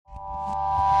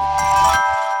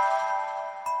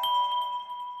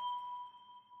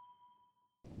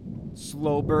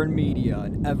Slow Burn Media,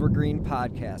 an evergreen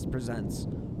podcast, presents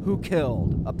Who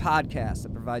Killed, a podcast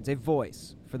that provides a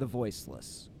voice for the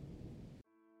voiceless.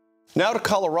 Now to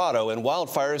Colorado, and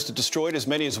wildfires that destroyed as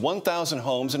many as 1,000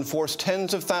 homes and forced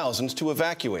tens of thousands to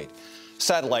evacuate.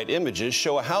 Satellite images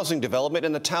show a housing development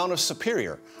in the town of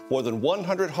Superior. More than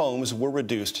 100 homes were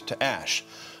reduced to ash.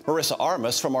 Marissa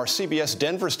Armas from our CBS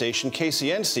Denver station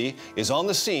KCNC is on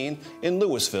the scene in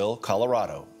Louisville,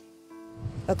 Colorado.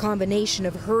 A combination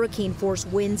of hurricane-force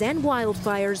winds and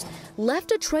wildfires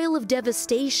left a trail of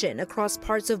devastation across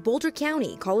parts of Boulder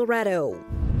County, Colorado.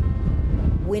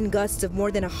 Wind gusts of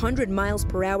more than 100 miles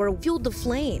per hour fueled the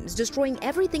flames, destroying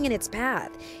everything in its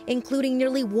path, including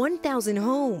nearly 1,000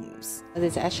 homes.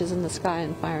 There's ashes in the sky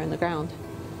and fire in the ground.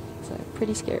 It's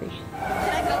pretty scary.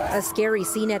 A scary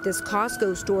scene at this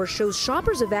Costco store shows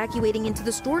shoppers evacuating into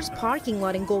the store's parking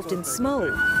lot engulfed in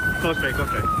smoke. Okay.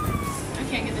 I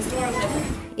can't get this door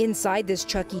open. Inside this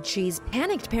Chuck E. Cheese,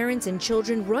 panicked parents and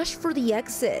children rush for the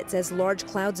exits as large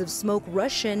clouds of smoke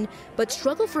rush in, but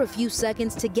struggle for a few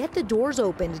seconds to get the doors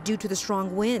opened due to the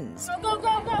strong winds.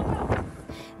 Go.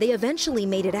 They eventually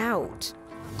made it out.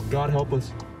 God help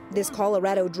us. This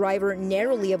Colorado driver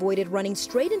narrowly avoided running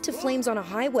straight into flames on a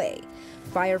highway.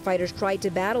 Firefighters tried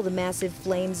to battle the massive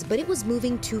flames, but it was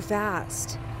moving too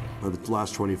fast. The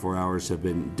last 24 hours have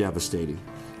been devastating.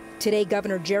 Today,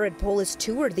 Governor Jared Polis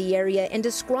toured the area and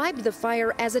described the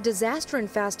fire as a disaster in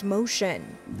fast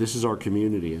motion. This is our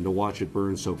community, and to watch it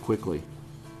burn so quickly,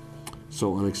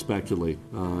 so unexpectedly,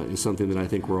 is something that I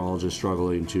think we're all just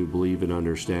struggling to believe and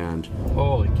understand.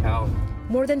 Holy cow.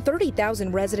 More than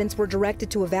 30,000 residents were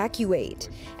directed to evacuate.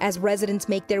 As residents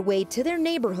make their way to their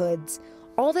neighborhoods,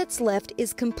 all that's left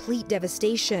is complete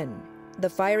devastation. The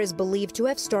fire is believed to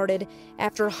have started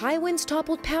after high winds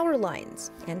toppled power lines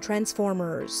and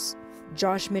transformers.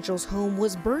 Josh Mitchell's home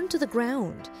was burned to the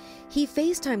ground. He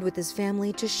FaceTimed with his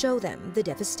family to show them the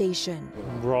devastation.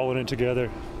 We're all in it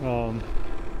together.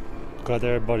 Glad that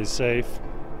everybody's safe.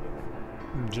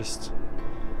 Just,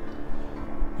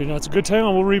 it's a good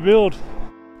town. We'll rebuild.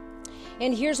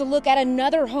 And here's a look at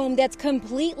another home that's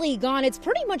completely gone. It's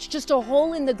pretty much just a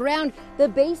hole in the ground. The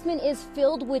basement is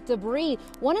filled with debris.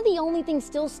 One of the only things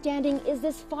still standing is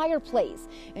this fireplace.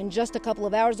 And just a couple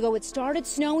of hours ago, it started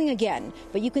snowing again.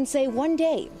 But you can say one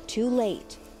day too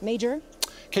late. Major?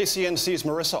 KCNC's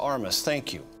Marissa Armas,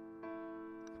 thank you.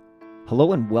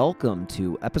 Hello and welcome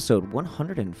to episode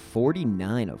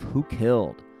 149 of Who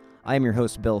Killed. I am your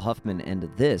host, Bill Huffman, and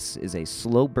this is a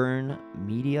Slow Burn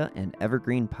Media and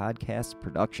Evergreen podcast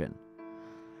production.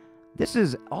 This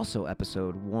is also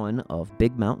episode 1 of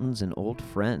Big Mountains and Old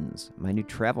Friends, my new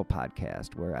travel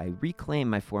podcast where I reclaim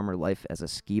my former life as a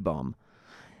ski bum.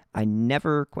 I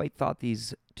never quite thought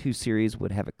these two series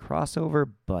would have a crossover,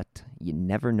 but you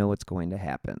never know what's going to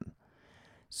happen.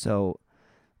 So,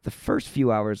 the first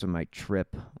few hours of my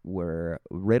trip were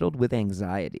riddled with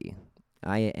anxiety.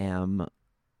 I am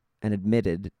an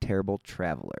admitted terrible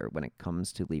traveler when it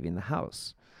comes to leaving the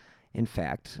house. In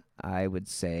fact, I would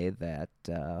say that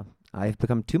I've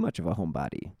become too much of a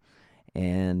homebody.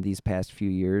 And these past few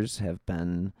years have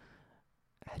been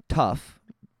tough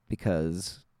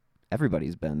because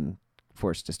everybody's been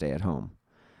forced to stay at home.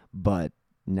 But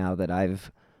now that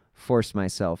I've forced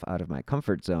myself out of my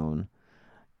comfort zone,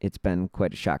 it's been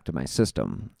quite a shock to my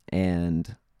system.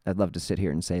 And I'd love to sit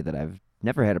here and say that I've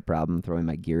never had a problem throwing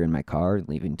my gear in my car and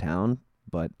leaving town,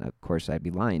 but of course I'd be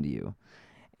lying to you.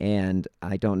 And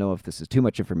I don't know if this is too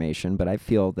much information, but I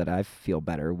feel that I feel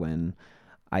better when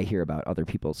I hear about other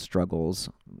people's struggles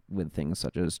with things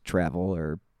such as travel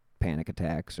or panic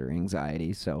attacks or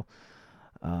anxiety. So,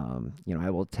 I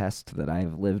will attest that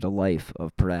I've lived a life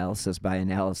of paralysis by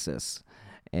analysis,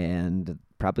 and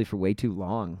probably for way too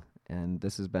long. And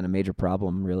this has been a major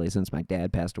problem, really, since my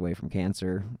dad passed away from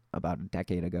cancer about a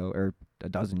decade ago, or a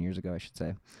dozen years ago, I should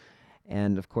say.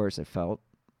 And, of course, I felt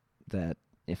that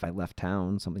if I left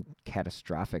town, something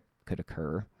catastrophic could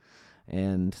occur.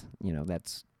 And,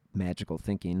 that's magical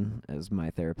thinking, as my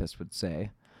therapist would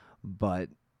say. But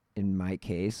in my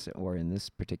case, or in this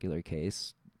particular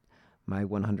case, my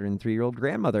 103-year-old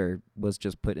grandmother was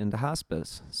just put into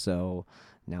hospice. So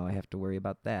now I have to worry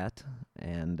about that.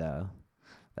 And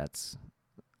that's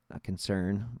a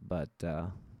concern, but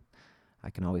I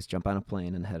can always jump on a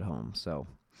plane and head home. So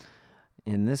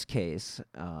in this case,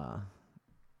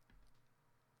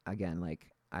 again,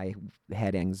 I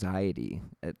had anxiety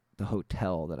at the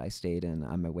hotel that I stayed in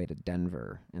on my way to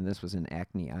Denver, and this was in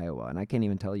Acme, Iowa, and I can't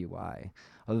even tell you why,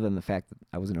 other than the fact that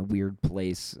I was in a weird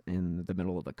place in the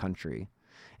middle of the country.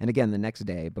 And again, the next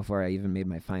day, before I even made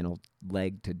my final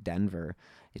leg to Denver,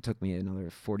 it took me another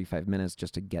 45 minutes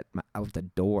just to get out the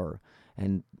door.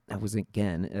 And I was,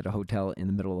 again, at a hotel in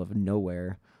the middle of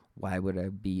nowhere. Why would I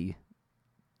be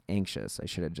anxious? I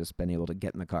should have just been able to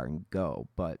get in the car and go.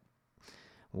 But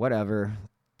whatever.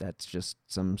 That's just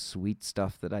some sweet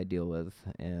stuff that I deal with.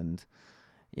 And,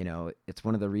 you know, it's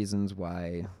one of the reasons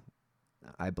why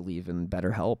I believe in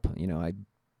BetterHelp. You know,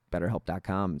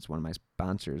 BetterHelp.com is one of my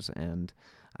sponsors, and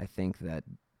I think that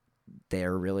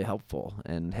they're really helpful.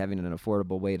 And having an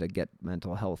affordable way to get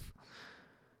mental health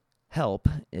help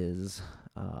is,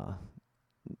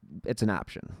 it's an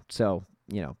option. So,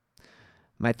 you know,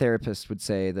 my therapist would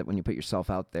say that when you put yourself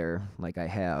out there like I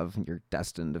have, you're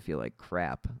destined to feel like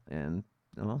crap. And,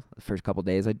 well, the first couple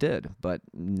days I did, but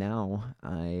now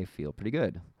I feel pretty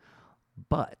good.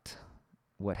 But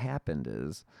what happened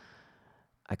is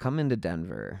I come into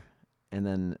Denver, and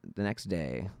then the next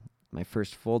day, my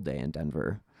first full day in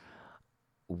Denver,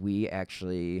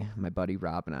 my buddy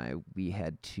Rob and I, we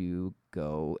had to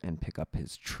go and pick up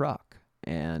his truck,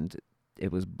 and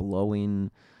it was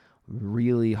blowing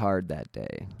really hard that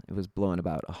day. It was blowing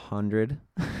about 100.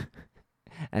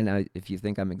 And if you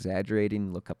think I'm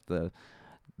exaggerating, look up the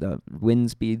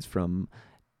wind speeds from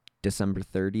December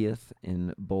 30th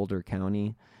in Boulder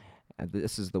County.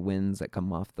 This is the winds that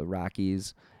come off the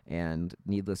Rockies, and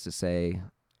needless to say,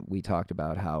 we talked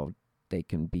about how they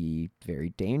can be very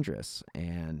dangerous,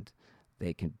 and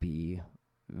they can be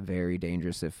very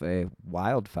dangerous if a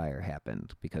wildfire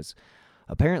happened, because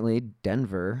apparently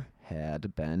Denver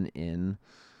had been in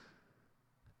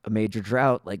a major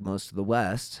drought like most of the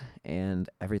West, and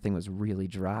everything was really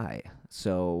dry.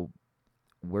 So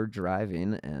we're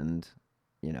driving, and,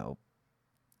 you know,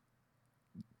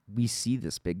 we see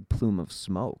this big plume of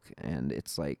smoke, and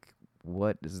it's like,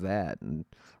 what is that? And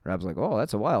Rob's like, oh,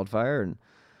 that's a wildfire. And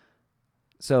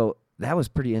so that was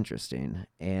pretty interesting.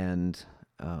 And,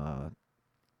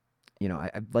 you know,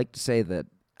 I'd like to say that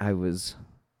I was,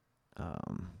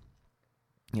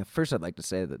 first I'd like to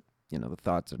say that, you know, the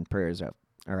thoughts and prayers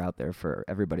are out there for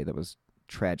everybody that was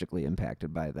tragically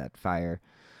impacted by that fire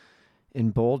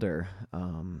in Boulder.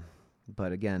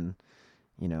 But again,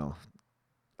 you know,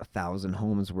 1,000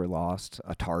 homes were lost,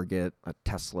 a Target, a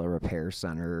Tesla repair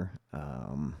center.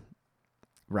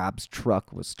 Rob's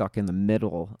truck was stuck in the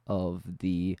middle of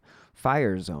the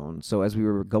fire zone. So as we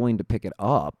were going to pick it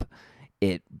up,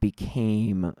 it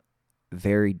became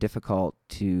very difficult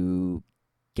to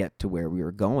get to where we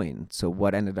were going. So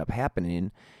what ended up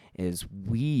happening is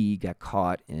we got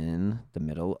caught in the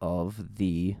middle of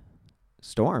the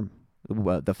storm.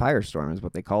 Well, the firestorm is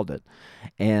what they called it.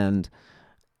 And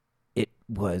it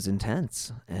was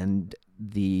intense. And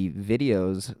the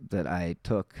videos that I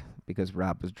took, because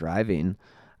Rob was driving,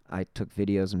 I took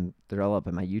videos, and they're all up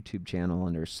on my YouTube channel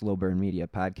under Slow Burn Media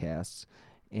Podcasts.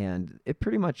 And it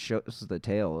pretty much shows the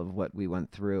tale of what we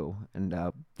went through. And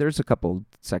there's a couple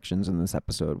sections in this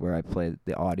episode where I played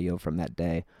the audio from that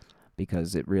day,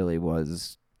 because it really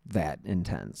was that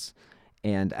intense.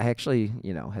 And I actually,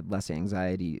 you know, had less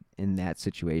anxiety in that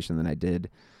situation than I did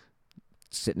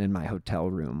sitting in my hotel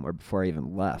room or before I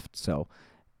even left. So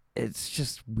it's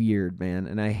just weird, man.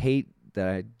 And I hate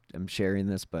that I'm sharing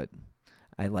this, but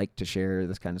I like to share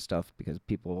this kind of stuff because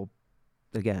people,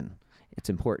 again, it's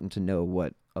important to know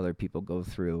what other people go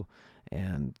through.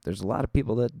 And there's a lot of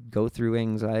people that go through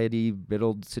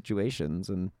anxiety-riddled situations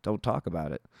and don't talk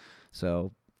about it.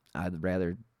 So I'd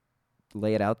rather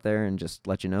lay it out there and just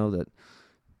let you know that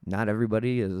not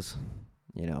everybody is,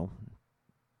 you know,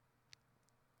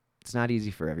 it's not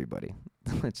easy for everybody.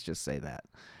 Let's just say that.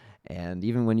 And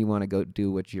even when you want to go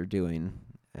do what you're doing,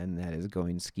 and that is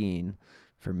going skiing,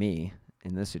 for me,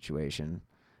 in this situation,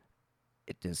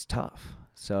 it is tough.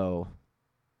 So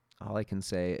all I can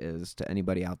say is to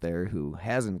anybody out there who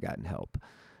hasn't gotten help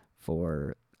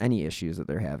for any issues that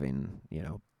they're having, you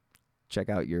know, check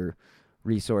out your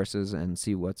resources and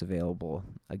see what's available.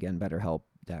 Again,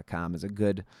 BetterHelp.com is a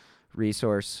good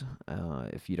resource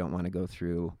if you don't want to go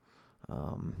through,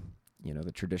 you know,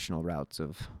 the traditional routes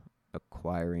of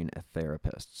acquiring a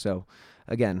therapist. So,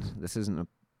 again, this isn't a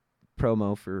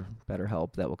promo for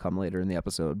BetterHelp. That will come later in the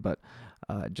episode, but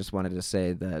just wanted to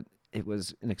say that it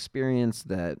was an experience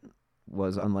that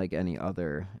was unlike any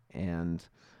other, and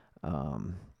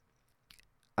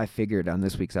I figured on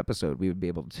this week's episode we would be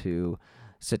able to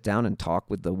sit down and talk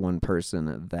with the one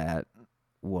person that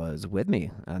was with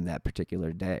me on that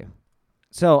particular day.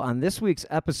 So on this week's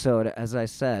episode, as I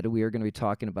said, we are going to be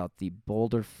talking about the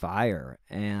Boulder Fire,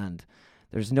 and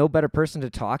there's no better person to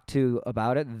talk to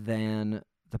about it than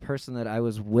the person that I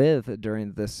was with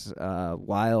during this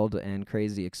wild and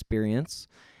crazy experience,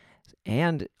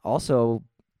 and also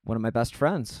one of my best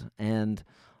friends, and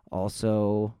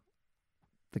also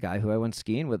the guy who I went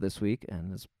skiing with this week,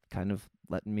 and is kind of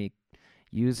letting me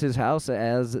use his house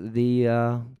as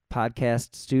the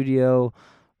podcast studio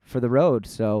for the road.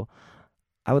 So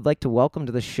I would like to welcome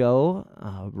to the show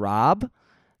Rob.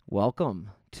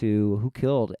 Welcome to Who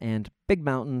Killed and Big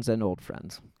Mountains and Old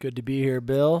Friends. Good to be here,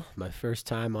 Bill. My first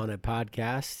time on a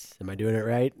podcast. Am I doing it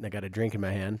right? I got a drink in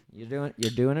my hand. You're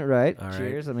doing it right. All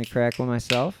Cheers. right. Let me crack one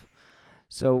myself.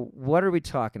 So what are we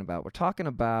talking about? We're talking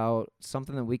about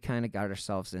something that we kind of got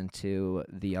ourselves into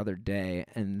the other day,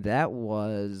 and that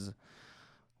was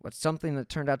something that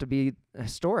turned out to be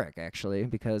historic, actually,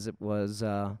 because it was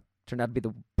turned out to be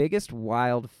the biggest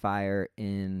wildfire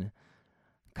in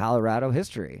Colorado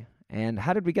history. And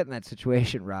how did we get in that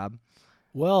situation, Rob?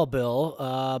 Well, Bill,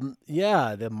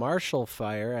 the Marshall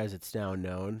Fire, as it's now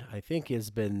known, I think has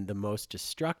been the most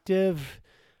destructive,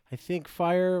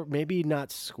 fire, maybe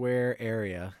not square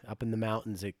area. Up in the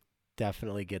mountains, it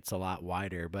definitely gets a lot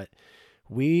wider. But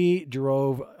we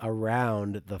drove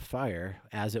around the fire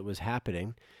as it was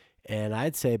happening, and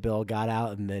I'd say Bill got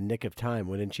out in the nick of time,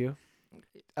 wouldn't you?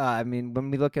 I mean,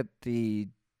 when we look at the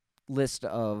list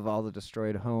of all the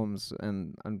destroyed homes,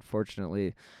 and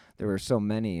unfortunately there were so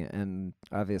many, and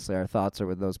obviously our thoughts are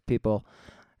with those people,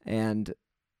 and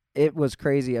it was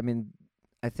crazy. I mean,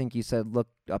 I think you said look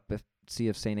up see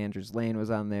if St. Andrews Lane was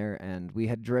on there, and we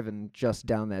had driven just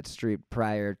down that street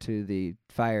prior to the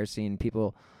fire scene,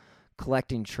 people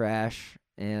collecting trash,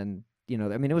 and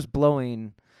it was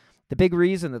blowing. The big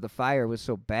reason that the fire was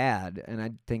so bad, and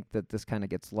I think that this kind of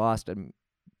gets lost, and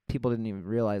people didn't even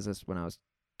realize this when I was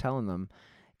telling them,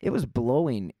 it was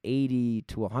blowing 80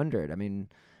 to 100. I mean,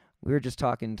 we were just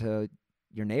talking to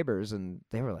your neighbors, and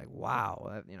they were like,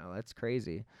 wow, that's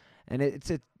crazy. And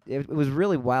it was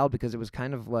really wild because it was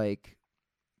kind of like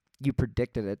you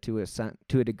predicted it to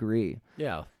a degree.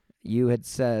 Yeah. You had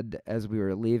said as we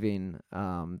were leaving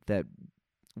that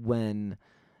when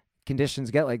conditions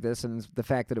get like this, and the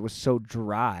fact that it was so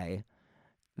dry,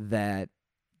 that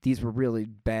these were really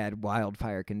bad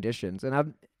wildfire conditions.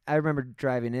 And I remember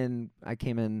driving in. I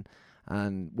came in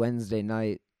on Wednesday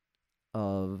night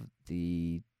of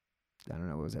the, I don't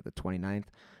know, was that the 29th?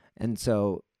 And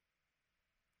so,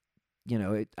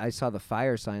 I saw the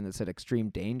fire sign that said extreme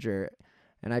danger,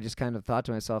 and I just kind of thought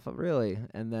to myself, oh, really?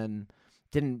 And then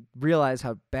didn't realize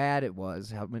how bad it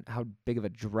was, how big of a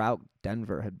drought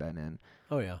Denver had been in.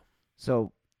 Oh, yeah.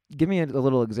 So give me a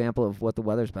little example of what the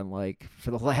weather's been like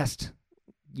for the last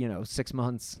 6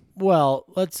 months. Well,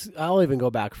 I'll even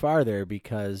go back farther,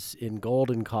 because in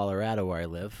Golden, Colorado, where I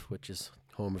live, which is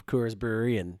home of Coors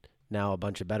Brewery and now a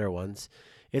bunch of better ones,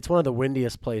 it's one of the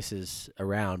windiest places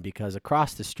around, because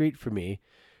across the street from me,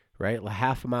 right,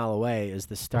 half a mile away, is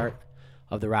the start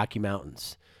of the Rocky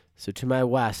Mountains. So to my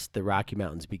west, the Rocky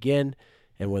Mountains begin,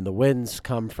 and when the winds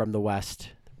come from the west,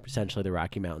 essentially the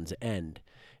Rocky Mountains end.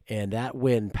 And that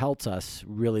wind pelts us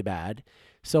really bad.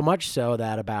 So much so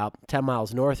that about 10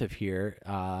 miles north of here,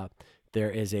 there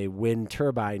is a wind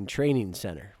turbine training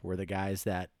center where the guys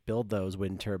that build those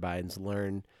wind turbines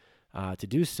learn to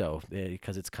do so,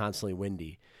 because it's constantly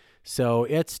windy. So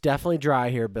it's definitely dry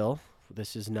here, Bill.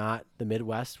 This is not the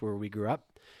Midwest where we grew up,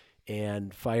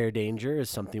 and fire danger is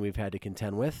something we've had to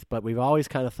contend with, but we've always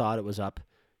kind of thought it was up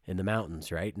in the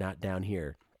mountains, right? Not down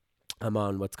here. I'm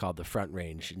on what's called the Front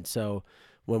Range. And so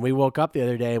when we woke up the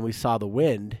other day and we saw the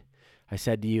wind, I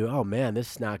said to you, oh man,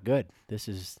 this is not good. This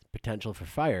is potential for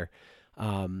fire.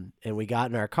 And we got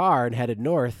in our car and headed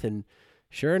north, and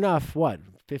sure enough,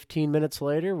 15 minutes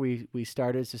later, we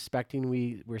started suspecting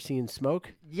we were seeing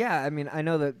smoke? Yeah, I mean, I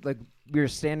know that, like, we were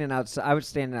standing outside. I was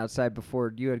standing outside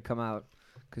before you had come out,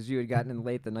 because you had gotten in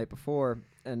late the night before.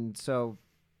 And so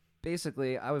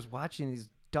basically I was watching these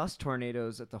dust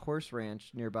tornadoes at the horse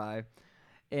ranch nearby,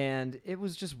 and it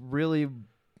was just really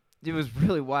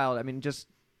wild. I mean, just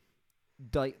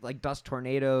like dust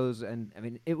tornadoes, and I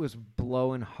mean, it was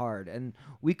blowing hard, and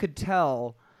we could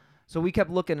tell. So we kept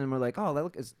looking, and we're like, oh,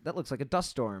 that looks like a dust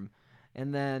storm.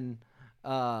 And then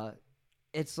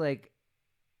it's like,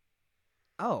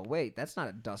 oh, wait, that's not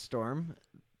a dust storm.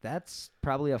 That's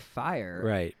probably a fire.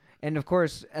 Right. And, of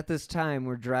course, at this time,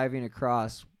 we're driving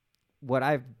across what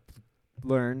I've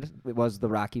learned was the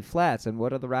Rocky Flats. And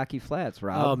what are the Rocky Flats,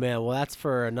 Rob? Oh, man. Well, that's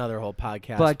for another whole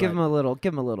podcast. But give them a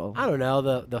little. I don't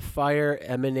know. The fire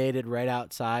emanated right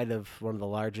outside of one of the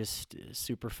largest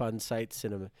Superfund sites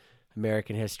in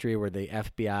American history, where the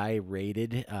FBI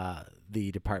raided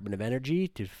the Department of Energy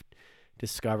to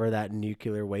discover that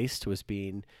nuclear waste was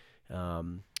being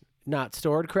not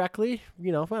stored correctly,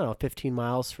 15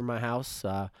 miles from my house,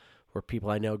 where people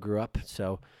I know grew up.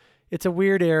 So it's a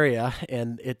weird area,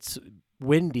 and it's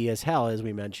windy as hell, as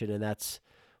we mentioned, and that's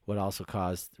what also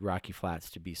caused Rocky Flats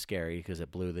to be scary because it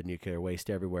blew the nuclear waste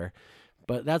everywhere.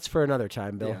 But that's for another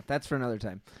time, Bill. Yeah, that's for another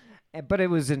time. But it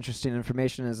was interesting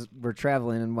information as we're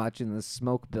traveling and watching the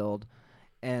smoke build,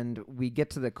 and we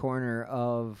get to the corner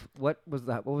of what was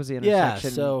the intersection? Yeah,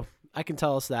 so I can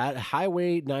tell us that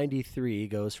Highway 93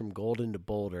 goes from Golden to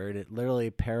Boulder, and it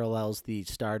literally parallels the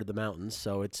start of the mountains,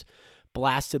 so it's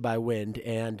blasted by wind,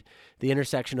 and the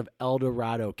intersection of El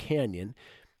Dorado Canyon.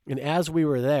 And as we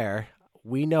were there,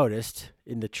 we noticed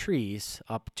in the trees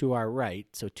up to our right,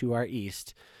 so to our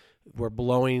east, were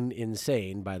blowing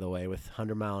insane, by the way, with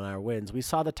 100-mile-an-hour winds. We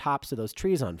saw the tops of those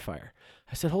trees on fire.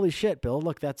 I said, holy shit, Bill,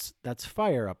 look, that's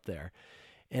fire up there.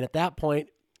 And at that point,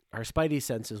 our spidey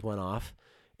senses went off.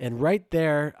 And right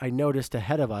there, I noticed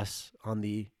ahead of us on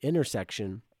the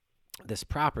intersection, this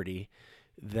property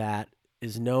that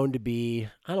is known to be,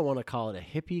 I don't want to call it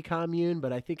a hippie commune,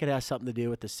 but I think it has something to do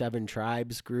with the Seven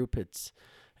Tribes group. It's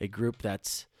a group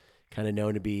that's kind of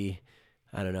known to be,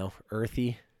 I don't know,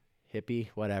 earthy, hippie,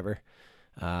 whatever.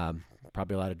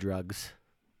 Probably a lot of drugs.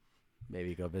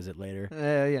 Maybe go visit later.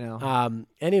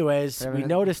 Anyways, we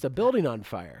noticed a building on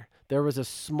fire. There was a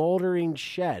smoldering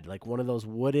shed, like one of those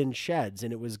wooden sheds,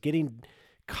 and it was getting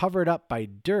covered up by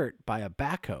dirt by a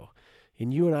backhoe.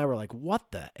 And you and I were like,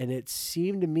 what the? And it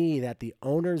seemed to me that the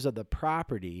owners of the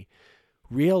property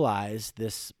realized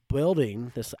this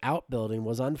building, this outbuilding,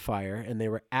 was on fire, and they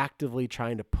were actively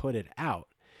trying to put it out.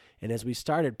 And as we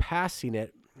started passing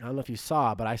it, I don't know if you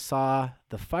saw, but I saw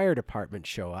the fire department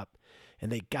show up,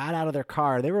 and they got out of their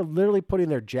car. They were literally putting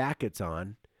their jackets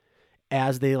on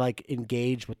as they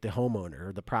engaged with the homeowner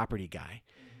or the property guy.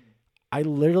 I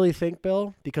literally think,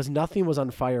 Bill, because nothing was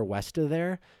on fire west of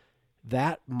there,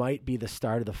 that might be the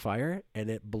start of the fire, and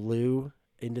it blew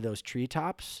into those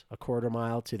treetops a quarter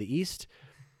mile to the east.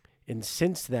 And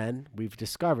since then, we've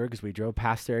discovered, because we drove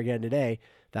past there again today,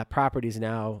 that property is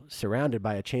now surrounded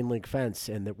by a chain link fence.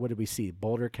 And what did we see?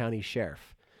 Boulder County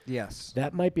Sheriff. Yes.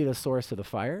 That might be the source of the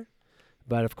fire,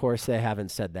 but of course they haven't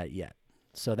said that yet.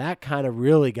 So that kind of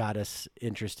really got us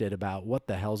interested about what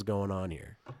the hell's going on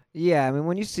here. Yeah, I mean,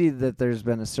 when you see that there's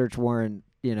been a search warrant,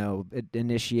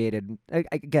 initiated,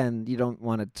 again, you don't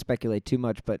want to speculate too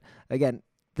much, but again,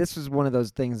 this was one of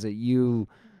those things that you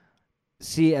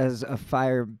see as a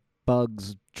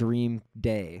firebug's dream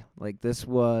day. Like, this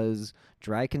was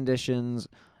dry conditions,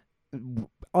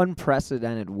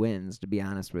 unprecedented winds, to be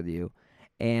honest with you.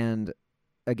 And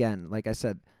again, like I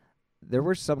said, there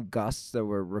were some gusts that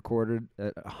were recorded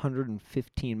at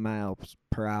 115 miles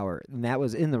per hour, and that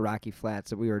was in the Rocky Flats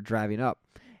that we were driving up.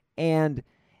 And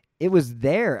it was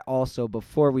there also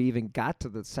before we even got to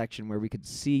the section where we could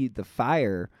see the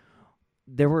fire.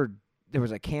 There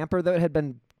was a camper that had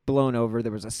been blown over.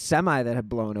 There was a semi that had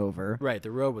blown over. Right, the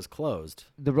road was closed.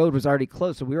 The road was already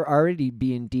closed, so we were already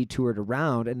being detoured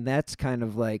around, and that's kind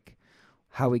of like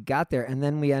how we got there. And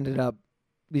then we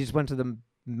just went to the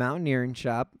mountaineering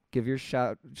shop. Give your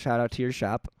shout out to your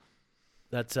shop.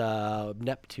 That's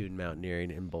Neptune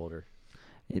Mountaineering in Boulder.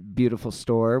 A beautiful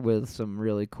store with some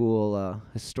really cool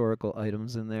historical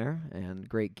items in there and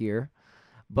great gear.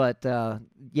 But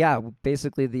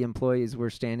basically the employees were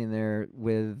standing there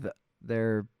with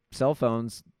their cell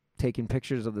phones taking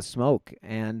pictures of the smoke.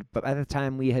 But by the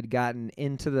time we had gotten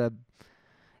into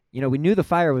we knew the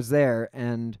fire was there,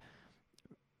 and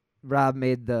Rob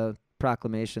made the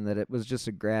proclamation that it was just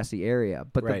a grassy area.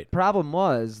 But right. The problem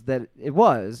was that it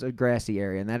was a grassy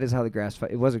area, and that is how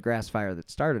it was a grass fire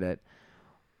that started it.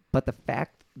 But the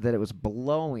fact that it was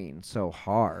blowing so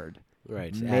hard,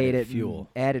 right, made added fuel.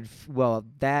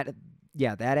 That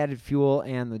added fuel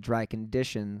and the dry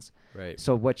conditions. Right.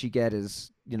 So what you get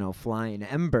is, flying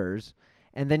embers,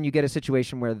 and then you get a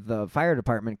situation where the fire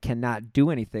department cannot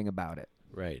do anything about it.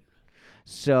 Right.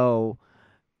 So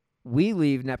we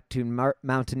leave Neptune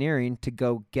Mountaineering to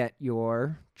go get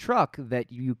your truck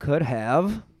that you could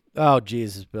have. Oh,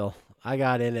 Jesus, Bill. I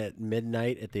got in at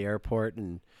midnight at the airport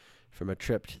and from a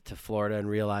trip to Florida and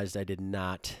realized I did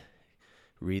not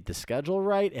read the schedule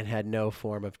right and had no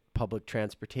form of public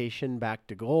transportation back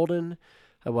to Golden.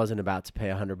 I wasn't about to pay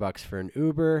 $100 for an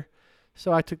Uber,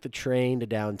 so I took the train to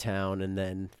downtown and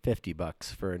then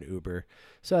 $50 for an Uber.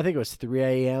 So I think it was 3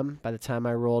 a.m. by the time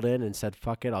I rolled in and said,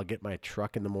 fuck it, I'll get my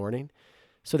truck in the morning.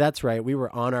 So that's right, we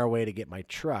were on our way to get my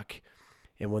truck.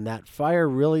 And when that fire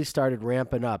really started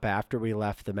ramping up after we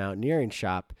left the mountaineering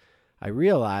shop, I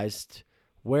realized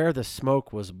where the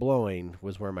smoke was blowing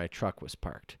was where my truck was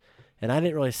parked. And I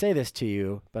didn't really say this to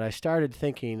you, but I started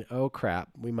thinking, oh crap,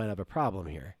 we might have a problem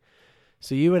here.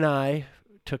 So you and I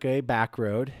took a back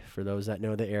road. For those that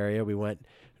know the area, we went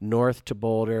north to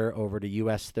Boulder over to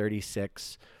US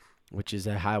 36, which is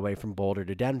a highway from Boulder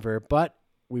to Denver. But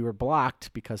we were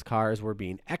blocked because cars were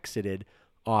being exited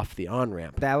off the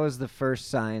on-ramp. That was the first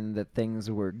sign that things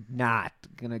were not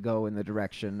going to go in the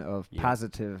direction of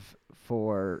positive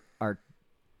for our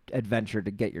adventure to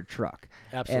get your truck.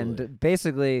 Absolutely. And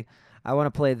basically, I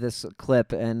want to play this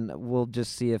clip, and we'll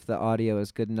just see if the audio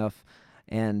is good enough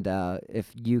and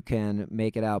if you can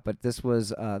make it out. But this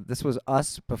was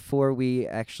us before we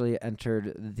actually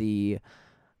entered the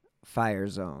fire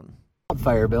zone.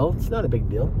 Wildfire, Bill. It's not a big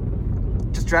deal.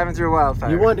 Just driving through a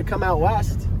wildfire. You wanted to come out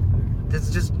west. This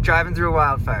is just driving through a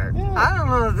wildfire. Yeah. I don't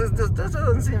know. This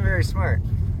doesn't seem very smart.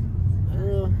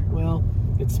 Well,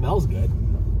 it smells good.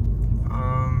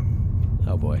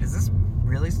 Oh boy. Is this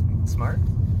really smart?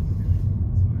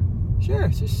 Sure,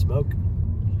 it's just smoke.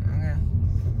 Okay.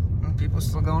 Well, people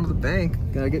still going to the bank.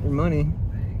 Gotta get your money.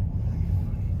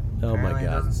 Oh Apparently my It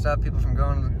God. doesn't stop people from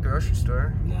going to the grocery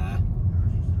store. Nah.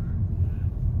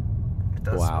 It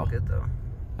does smell good though.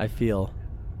 I feel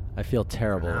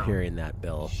terrible now. hearing that,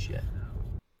 Bill. Shit.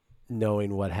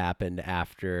 Knowing what happened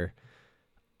after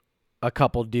a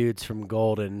couple dudes from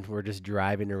Golden were just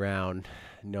driving around,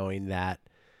 knowing that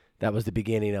was the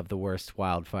beginning of the worst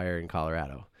wildfire in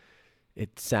Colorado.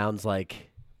 It sounds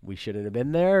like we shouldn't have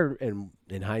been there, and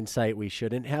in hindsight, we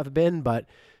shouldn't have been, but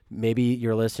maybe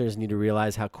your listeners need to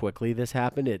realize how quickly this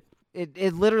happened.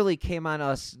 It literally came on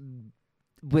us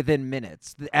within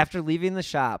minutes. After leaving the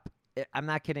shop, I'm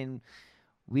not kidding,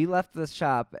 we left the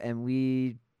shop and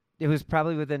it was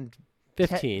probably within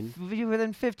 15.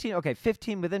 Within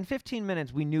 15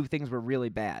 minutes, we knew things were really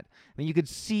bad. I mean, you could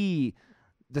see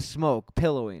the smoke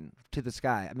pillowing to the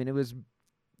sky. I mean,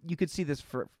 you could see this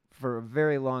for a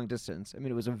very long distance. I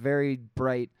mean, it was a very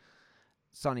bright,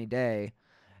 sunny day,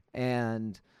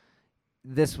 and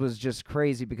this was just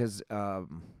crazy because,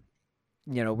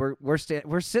 we're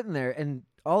sitting there, and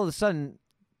all of a sudden,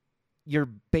 you're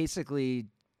basically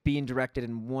being directed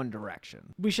in one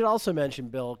direction. We should also mention,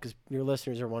 Bill, because your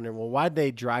listeners are wondering, well, why'd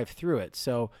they drive through it?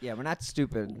 So Yeah, we're not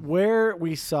stupid. where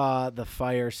we saw the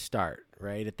fire start,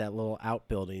 right, at that little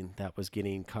outbuilding that was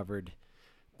getting covered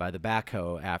by the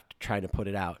backhoe after trying to put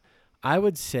it out, I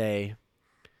would say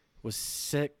was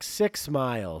 6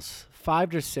 miles, 5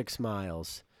 to 6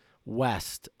 miles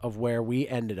west of where we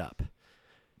ended up.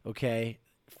 Okay?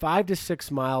 5 to 6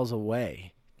 miles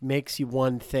away makes you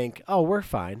think, oh, we're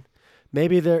fine.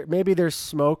 Maybe there's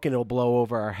smoke and it'll blow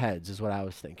over our heads is what I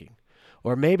was thinking.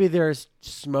 Or maybe there's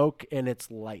smoke and it's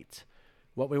light.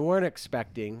 What we weren't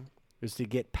expecting was to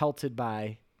get pelted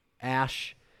by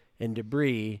ash and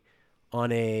debris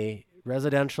on a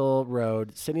residential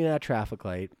road sitting at a traffic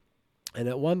light. And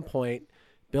at one point,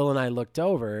 Bill and I looked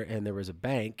over and there was a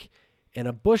bank and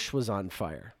a bush was on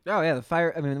fire. Oh, yeah, the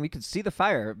fire. I mean, we could see the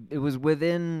fire. It was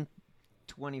within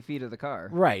 20 feet of the car.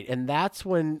 Right. And that's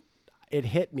when it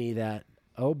hit me that,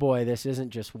 oh boy, this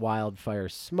isn't just wildfire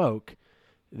smoke.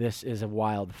 This is a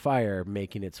wildfire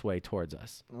making its way towards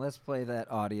us. Let's play that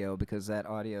audio because that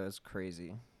audio is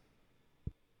crazy.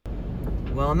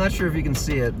 Well, I'm not sure if you can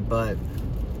see it, but,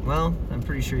 well, I'm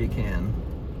pretty sure you can.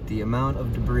 The amount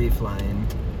of debris flying,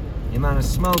 the amount of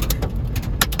smoke.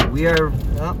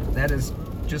 That is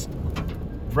just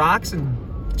rocks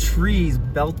and trees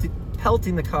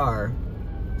pelting the car.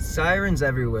 Sirens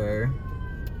everywhere.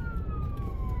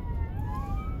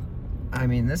 I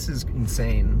mean, this is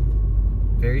insane.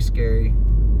 Very scary.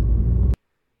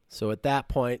 So at that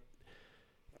point,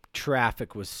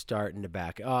 traffic was starting to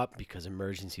back up because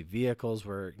emergency vehicles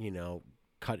were,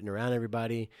 cutting around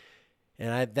everybody. And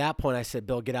at that point, I said,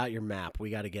 Bill, get out your map. We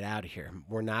got to get out of here.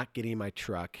 We're not getting my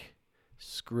truck.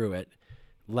 Screw it.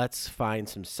 Let's find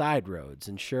some side roads.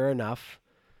 And sure enough,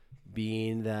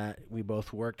 being that we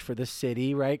both worked for the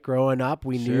city, right? Growing up,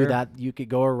 we knew that you could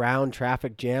go around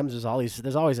traffic jams. There's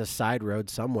always a side road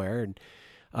somewhere. And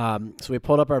so we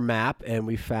pulled up our map and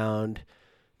we found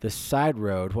the side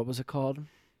road. What was it called?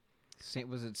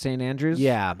 Was it St. Andrews?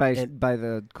 Yeah. By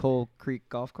the Coal Creek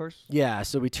Golf Course? Yeah.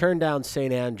 So we turned down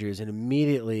St. Andrews and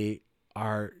immediately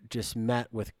are just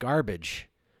met with garbage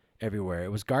everywhere.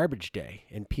 It was garbage day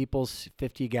and people's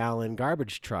 50-gallon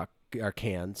garbage truck or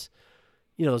cans,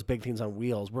 those big things on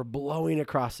wheels, were blowing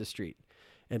across the street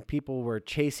and people were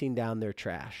chasing down their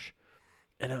trash.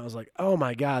 And I was like, oh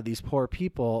my God, these poor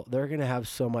people, they're going to have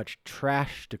so much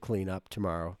trash to clean up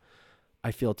tomorrow.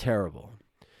 I feel terrible.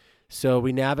 So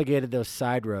we navigated those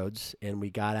side roads and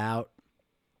we got out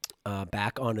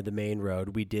back onto the main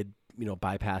road. We did,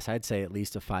 bypass, I'd say at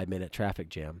least a 5-minute traffic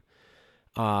jam.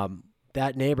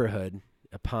 That neighborhood,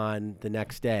 upon the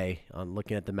next day on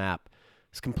looking at the map,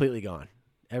 is completely gone.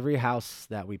 Every house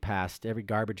that we passed, every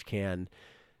garbage can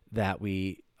that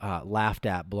we laughed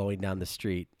at blowing down the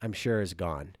street, I'm sure is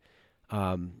gone.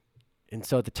 And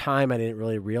so at the time, I didn't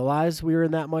really realize we were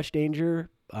in that much danger.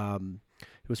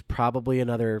 It was probably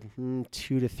another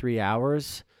 2 to 3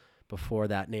 hours before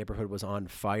that neighborhood was on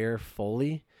fire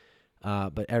fully.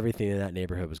 But everything in that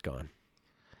neighborhood was gone.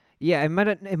 Yeah, it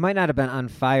might not have been on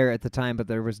fire at the time, but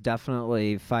there was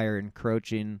definitely fire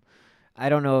encroaching. I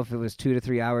don't know if it was 2 to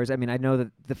 3 hours. I mean, I know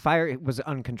that the fire was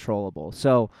uncontrollable.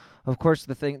 So, of course,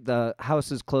 the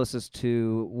houses closest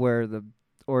to where the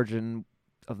origin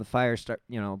of the fire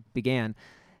began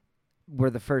were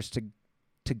the first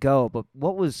to go. But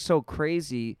what was so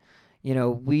crazy,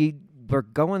 we were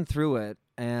going through it,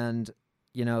 and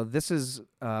this is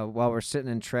while we're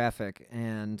sitting in traffic,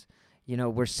 and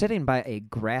we're sitting by a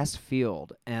grass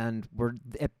field, and we're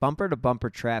at bumper-to-bumper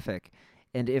traffic.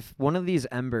 And if one of these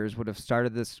embers would have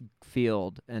started this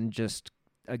field and just,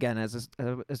 again, as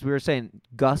we were saying,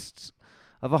 gusts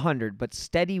of 100, but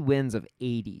steady winds of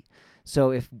 80.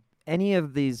 So if any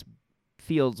of these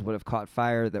fields would have caught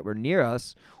fire that were near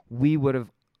us, we would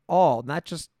have all, not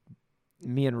just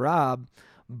me and Rob,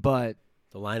 but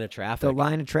the line of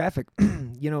traffic.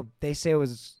 They say it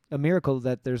was a miracle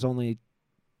that there's only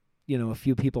a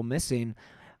few people missing,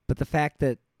 but the fact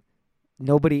that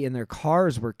nobody in their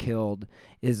cars were killed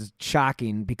is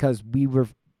shocking, because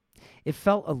it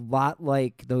felt a lot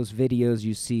like those videos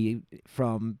you see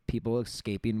from people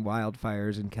escaping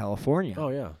wildfires in California. Oh,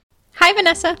 yeah. Hi,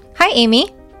 Vanessa. Hi,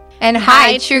 Amy. And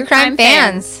hi, True Crime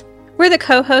fans. We're the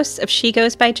co-hosts of She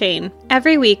Goes by Jane.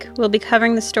 Every week, we'll be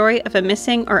covering the story of a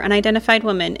missing or unidentified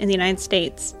woman in the United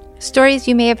States. Stories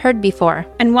you may have heard before.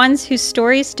 And ones whose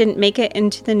stories didn't make it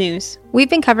into the news. We've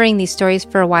been covering these stories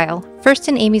for a while, first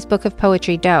in Amy's book of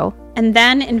poetry, Doe. And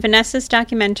then in Vanessa's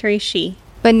documentary, She.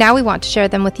 But now we want to share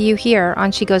them with you here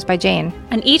on She Goes by Jane.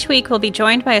 And each week we'll be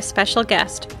joined by a special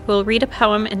guest who will read a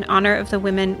poem in honor of the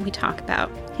women we talk about.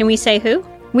 Can we say who?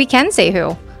 We can say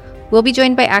who. We'll be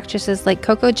joined by actresses like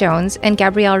Coco Jones and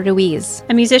Gabrielle Ruiz.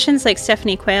 And musicians like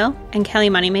Stephanie Quayle and Kelly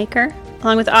Moneymaker,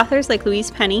 along with authors like Louise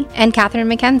Penny and Catherine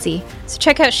McKenzie. So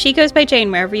check out She Goes by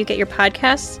Jane wherever you get your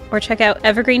podcasts, or check out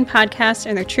Evergreen Podcasts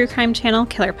and their true crime channel,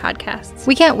 Killer Podcasts.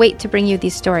 We can't wait to bring you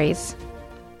these stories.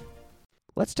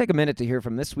 Let's take a minute to hear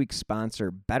from this week's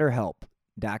sponsor,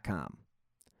 BetterHelp.com.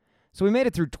 So we made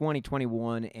it through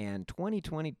 2021, and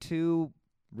 2022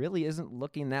 really isn't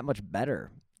looking that much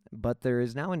better. But there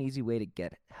is now an easy way to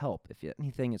get help if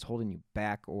anything is holding you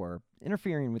back or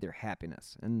interfering with your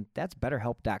happiness, and that's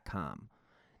BetterHelp.com.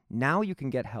 Now you can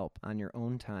get help on your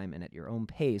own time and at your own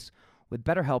pace with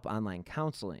BetterHelp Online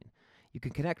Counseling. You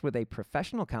can connect with a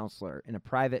professional counselor in a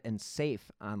private and safe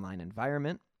online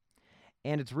environment,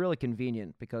 and it's really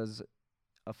convenient because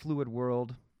a fluid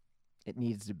world, it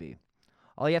needs to be.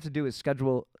 All you have to do is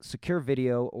schedule secure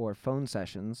video or phone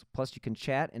sessions, plus you can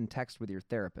chat and text with your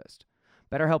therapist.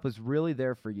 BetterHelp is really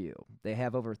there for you. They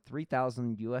have over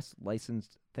 3,000 U.S.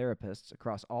 licensed therapists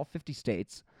across all 50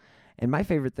 states. And my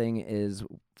favorite thing is,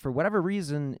 for whatever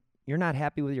reason you're not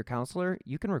happy with your counselor,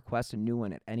 you can request a new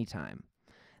one at any time.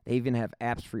 They even have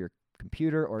apps for your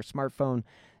computer or smartphone,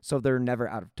 so they're never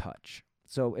out of touch.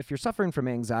 So if you're suffering from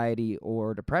anxiety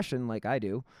or depression like I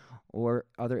do, or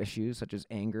other issues such as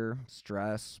anger,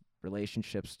 stress,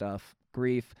 relationship stuff,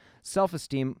 grief,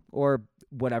 self-esteem, or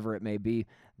whatever it may be,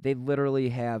 they literally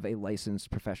have a licensed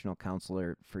professional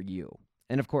counselor for you.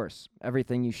 And of course,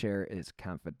 everything you share is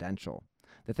confidential.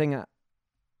 The thing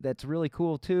that's really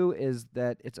cool too is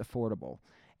that it's affordable.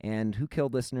 And Who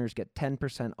Killed listeners get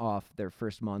 10% off their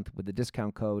first month with the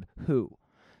discount code WHO.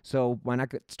 So why not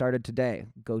get started today?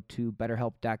 Go to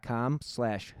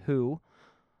betterhelp.com/who.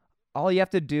 All you have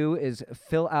to do is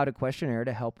fill out a questionnaire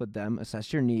to help with them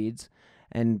assess your needs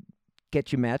and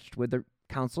get you matched with the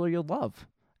counselor you'll love.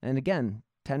 And again,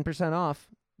 10% off,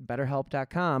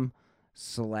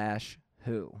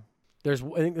 betterhelp.com/who. I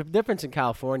think the difference in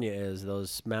California is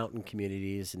those mountain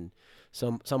communities, and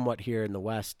somewhat here in the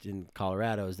West in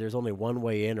Colorado, is there's only one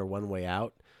way in or one way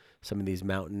out, some of these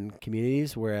mountain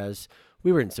communities, whereas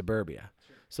we were in suburbia.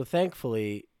 Sure. So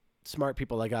thankfully, smart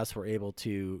people like us were able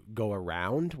to go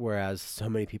around, whereas so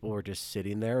many people were just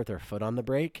sitting there with their foot on the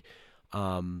brake.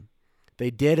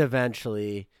 They did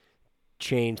eventually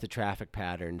change the traffic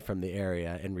pattern from the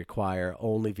area and require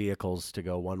only vehicles to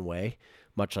go one way,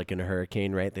 much like in a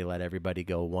hurricane, right? They let everybody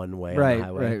go one way on the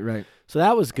highway. Right. So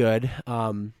that was good.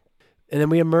 And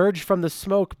then we emerged from the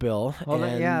smoke, Bill.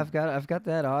 Yeah, I've got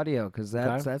that audio because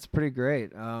that's pretty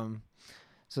great. So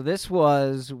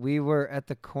we were at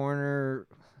the corner.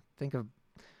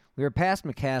 We were past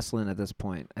McCaslin at this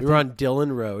point. We were on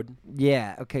Dillon Road.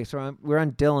 Yeah. Okay. So we're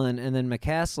on Dillon, and then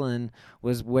McCaslin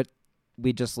was what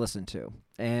we just listened to.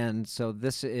 And so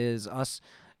this is us.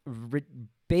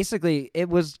 Basically, it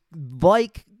was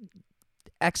like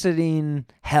exiting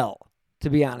hell, to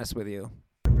be honest with you.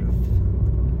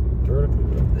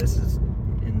 This is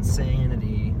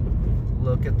insanity.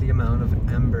 Look at the amount of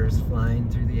embers flying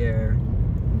through the air.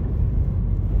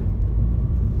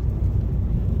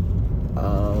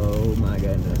 Oh my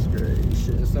goodness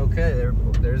gracious. Okay,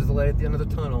 there's the light at the end of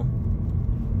the tunnel.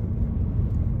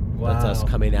 Wow. That's us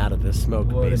coming out of the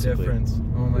smoke, what basically. A difference.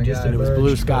 Oh my God. And it was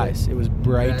blue skies. It was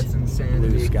bright That's insanity.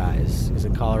 blue skies. Because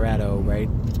in Colorado, right,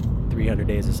 300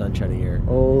 days of sunshine a year.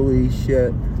 Holy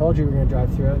shit. Told you we were going to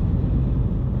drive through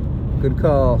it. Good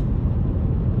call.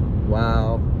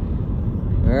 Wow.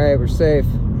 All right, we're safe.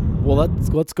 Well,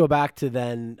 let's go back to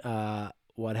then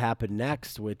what happened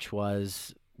next, which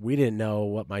was we didn't know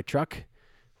what my truck,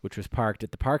 which was parked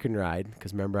at the park and ride,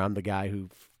 because remember, I'm the guy who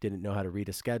didn't know how to read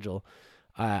a schedule.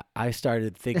 I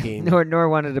started thinking... nor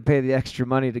wanted to pay the extra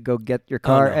money to go get your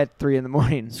car at 3 in the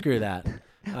morning. Screw that.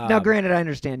 Now, granted, I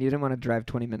understand you didn't want to drive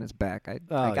 20 minutes back. I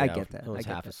get that.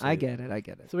 I get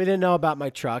it. So we didn't know about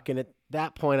my truck, and at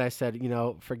that point I said,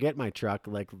 forget my truck.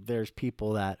 Like, there's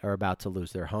people that are about to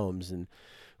lose their homes, and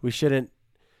we shouldn't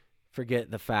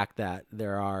forget the fact that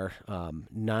there are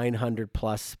 900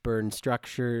 plus burned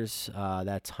structures.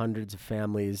 That's hundreds of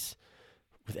families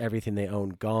with everything they own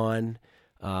gone.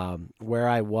 Where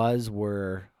I was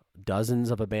were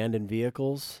dozens of abandoned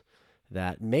vehicles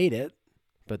that made it,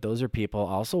 but those are people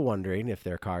also wondering if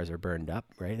their cars are burned up,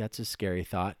 right? That's a scary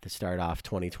thought to start off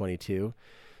 2022.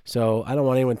 So I don't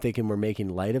want anyone thinking we're making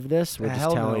light of this. We're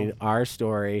just telling our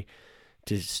story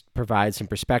to provide some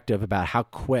perspective about how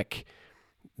quick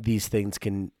these things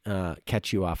can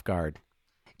catch you off guard.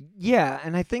 Yeah,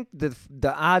 and I think the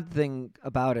odd thing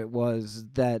about it was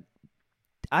that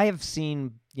I have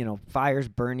seen, fires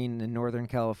burning in Northern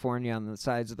California on the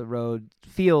sides of the road,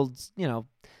 fields,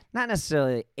 not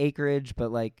necessarily acreage,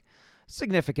 but like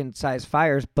significant size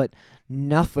fires, but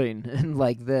nothing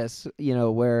like this,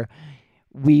 where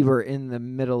we were in the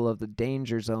middle of the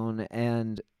danger zone.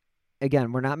 And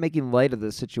again, we're not making light of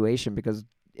the situation because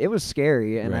it was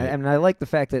scary. And right. I like the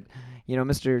fact that,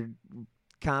 Mr.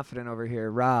 Confident over here,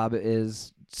 Rob,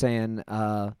 is saying,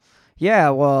 yeah,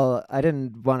 well, I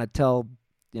didn't want to tell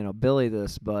Billy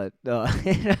this, but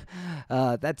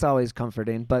that's always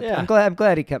comforting. But yeah. I'm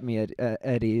glad he kept me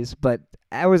at ease. But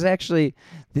I was actually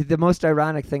the most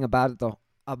ironic thing about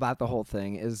the whole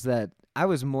thing is that I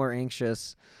was more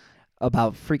anxious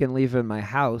about freaking leaving my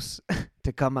house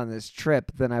to come on this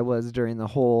trip than I was during the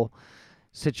whole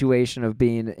situation of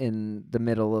being in the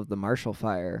middle of the Marshall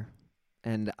Fire.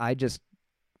 And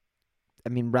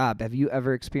Rob, have you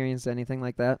ever experienced anything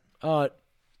like that?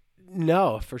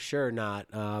 No, for sure not.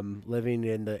 Living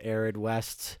in the arid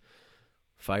West,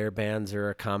 fire bans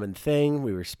are a common thing.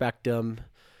 We respect them.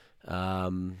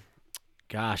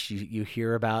 Gosh, you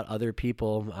hear about other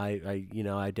people.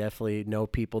 I definitely know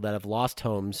people that have lost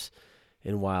homes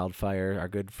in wildfire. Our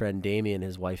good friend Damien,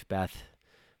 his wife Beth,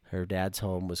 her dad's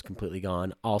home was completely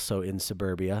gone, also in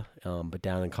suburbia, but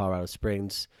down in Colorado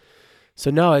Springs.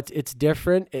 So no, it's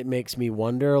different. It makes me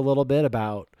wonder a little bit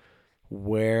about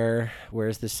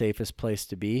where's the safest place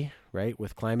to be, right?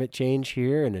 With climate change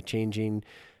here and a changing,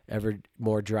 ever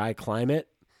more dry climate,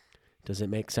 does it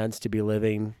make sense to be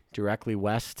living directly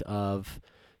west of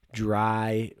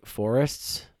dry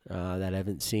forests that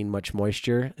haven't seen much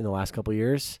moisture in the last couple of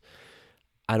years?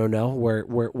 I don't know. Where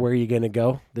are you going to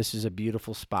go? This is a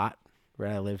beautiful spot,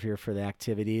 right? I live here for the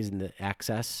activities and the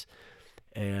access,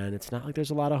 and it's not like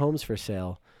there's a lot of homes for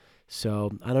sale.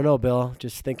 So I don't know, Bill,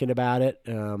 just thinking about it.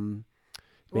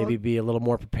 Maybe be a little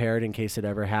more prepared in case it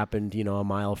ever happened, a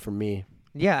mile from me.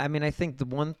 Yeah, I think the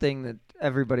one thing that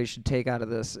everybody should take out of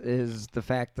this is the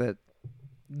fact that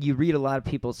you read a lot of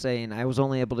people saying, I was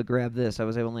only able to grab this, I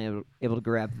was only able to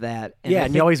grab that. And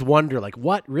and you always wonder, like,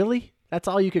 what, really? That's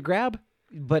all you could grab?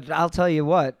 But I'll tell you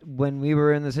what, when we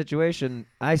were in the situation,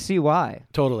 I see why.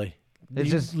 Totally. It's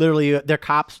just literally, their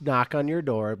cops knock on your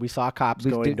door. We saw cops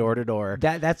going door to door.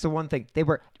 That's the one thing. They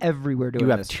were everywhere doing this.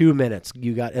 You have this. 2 minutes.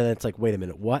 And it's like, wait a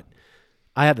minute, what?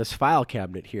 I have this file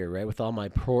cabinet here, right, with all my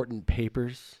important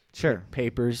papers. Sure.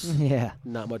 Papers. Yeah.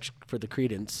 Not much for the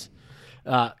credence.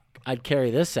 I'd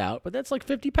carry this out, but that's like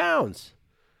 50 pounds.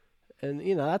 And,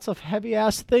 that's a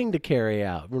heavy-ass thing to carry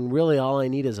out when really all I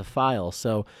need is a file.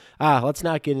 So let's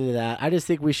not get into that. I just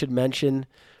think we should mention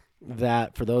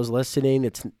that for those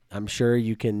listening, I'm sure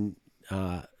you can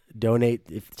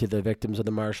donate to the victims of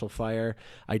the Marshall Fire.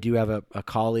 I do have a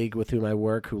colleague with whom I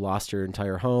work who lost her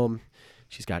entire home.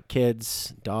 She's got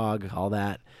kids, dog, all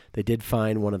that. They did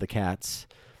find one of the cats.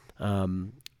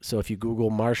 So if you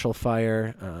Google Marshall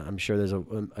Fire, I'm sure there's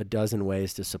a dozen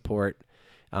ways to support.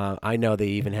 I know they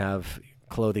even have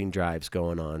clothing drives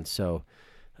going on. So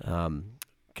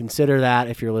consider that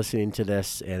if you're listening to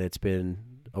this and it's been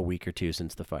a week or two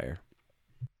since the fire.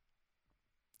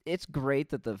 It's great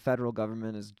that the federal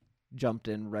government has jumped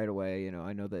in right away.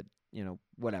 I know that,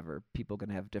 whatever, people can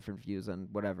have different views on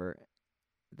whatever.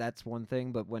 That's one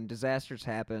thing, but when disasters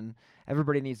happen,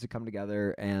 everybody needs to come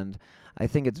together, and I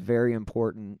think it's very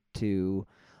important to,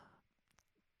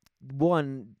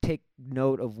 one, take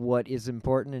note of what is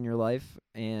important in your life,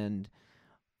 and,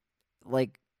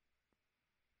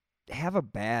 have a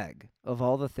bag of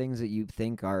all the things that you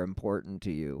think are important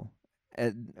to you.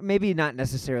 Maybe not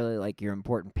necessarily your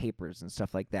important papers and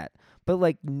stuff like that, but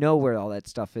know where all that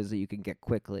stuff is that you can get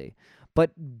quickly.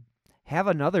 But have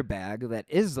another bag that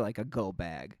is a go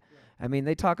bag. I mean,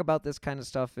 they talk about this kind of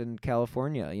stuff in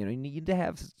California. You need to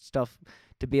have stuff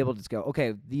to be able to go,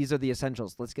 okay, these are the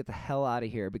essentials. Let's get the hell out of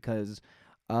here because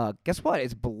guess what?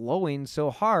 It's blowing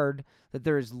so hard that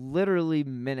there is literally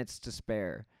minutes to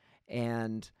spare.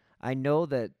 And I know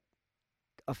that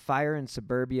a fire in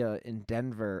suburbia in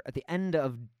Denver at the end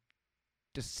of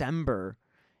December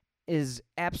is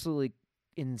absolutely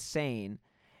insane.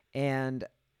 And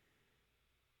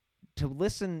to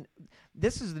listen,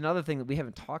 this is another thing that we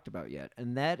haven't talked about yet,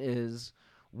 and that is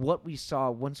what we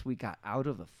saw once we got out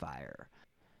of the fire.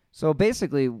 So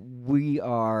basically, we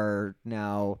are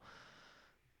now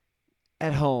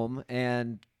at home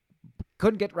and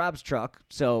couldn't get Rob's truck.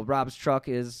 So Rob's truck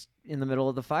is in the middle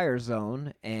of the fire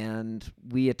zone, and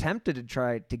we attempted to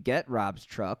try to get Rob's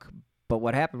truck, but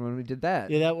what happened when we did that?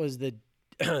 Yeah, that was the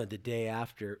the day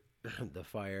after the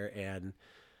fire, and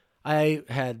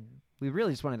we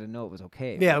really just wanted to know it was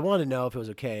okay. Yeah, I wanted to know if it was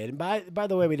okay. And by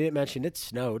the way, we didn't mention it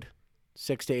snowed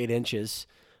 6 to 8 inches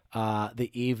the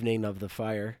evening of the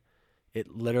fire.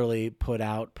 It literally put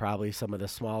out probably some of the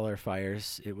smaller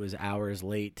fires. It was hours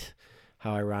late.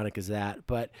 How ironic is that?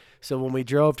 But so when we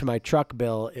drove to my truck,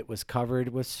 Bill, it was covered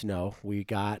with snow. We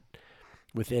got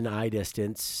within eye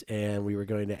distance, and we were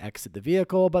going to exit the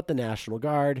vehicle, but the National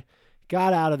Guard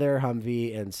got out of their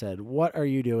Humvee and said, "What are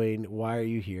you doing? Why are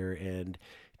you here?" And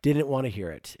didn't want to hear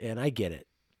it. And I get it.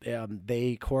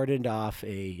 They cordoned off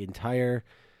a entire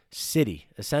city,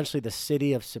 essentially the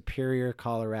city of Superior,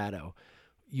 Colorado.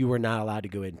 You were not allowed to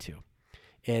go into.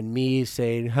 And me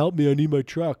saying, "Help me, I need my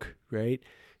truck," right?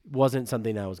 Wasn't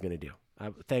something I was going to do. I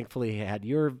thankfully had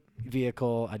your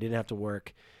vehicle. I didn't have to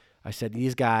work. I said,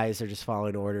 these guys are just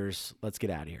following orders. Let's get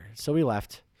out of here. So we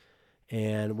left.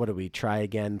 And what did we try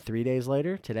again 3 days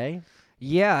later today?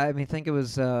 Yeah, I mean, I think it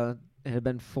was, it had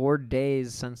been 4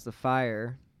 days since the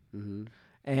fire. Mm-hmm.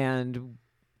 And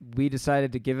we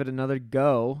decided to give it another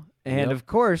go. And of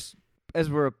course,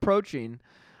 as we're approaching,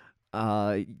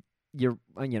 you're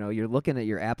looking at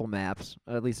your Apple Maps.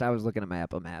 At least I was looking at my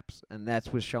Apple Maps, and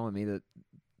that's was showing me that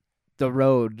the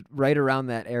road right around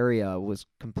that area was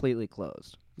completely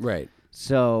closed. Right.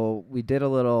 So we did a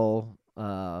little.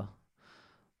 Rob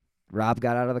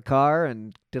got out of the car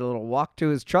and did a little walk to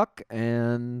his truck,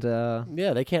 and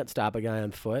yeah, they can't stop a guy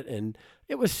on foot, and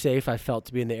it was safe. I felt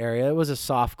to be in the area. It was a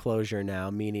soft closure now,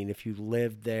 meaning if you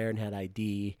lived there and had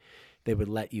ID, they would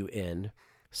let you in.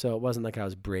 So it wasn't like I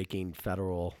was breaking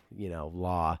federal,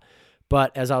 law.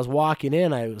 But as I was walking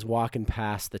in, I was walking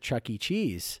past the Chuck E.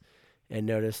 Cheese and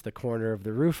noticed the corner of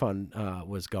the roof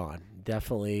was gone.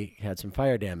 Definitely had some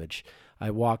fire damage.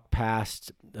 I walked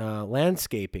past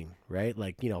landscaping, right?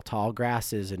 Tall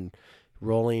grasses and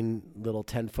rolling little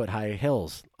 10-foot high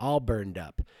hills, all burned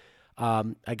up.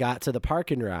 I got to the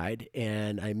park and ride,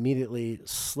 and I immediately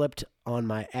slipped on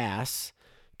my ass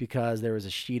because there was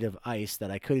a sheet of ice that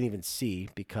I couldn't even see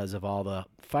because of all the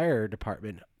fire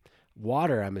department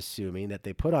water, I'm assuming, that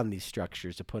they put on these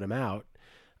structures to put them out,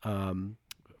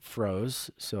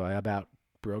 froze. So I about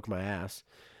broke my ass.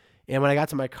 And when I got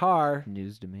to my car...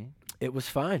 News to me. It was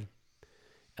fine.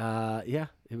 Yeah,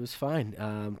 it was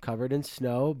fine. Covered in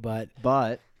snow, but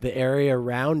the area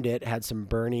around it had some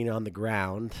burning on the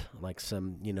ground, like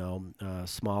some,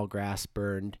 small grass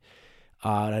burned.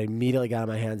 I immediately got on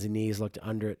my hands and knees, looked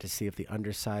under it to see if the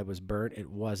underside was burnt. It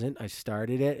wasn't. I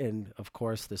started it, and, of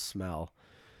course, the smell.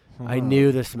 I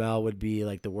knew the smell would be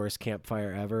like the worst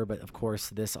campfire ever, but, of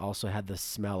course, this also had the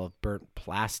smell of burnt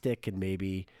plastic and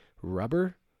maybe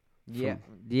rubber. Yeah.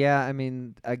 I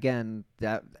mean, again,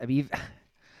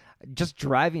 just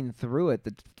driving through it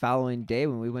the following day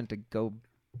when we went to go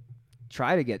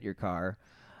try to get your car,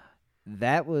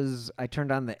 I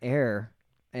turned on the air.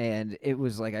 And it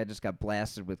was like I just got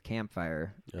blasted with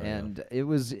campfire, and it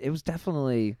was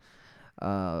definitely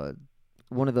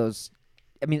one of those.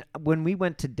 I mean, when we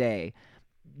went today,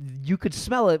 you could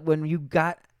smell it when you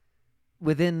got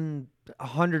within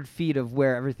 100 feet of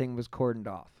where everything was cordoned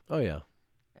off. Oh yeah,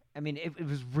 I mean,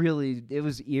 it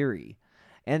was eerie,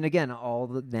 And again, all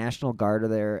the National Guard are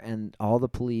there, and all the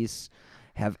police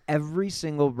have every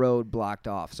single road blocked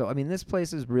off. So I mean, this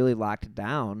place is really locked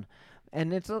down,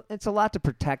 and it's a lot to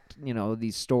protect, you know,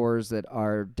 these stores that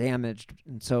are damaged,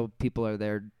 and so people are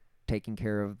there taking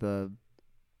care of the,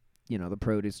 you know, the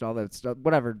produce and all that stuff,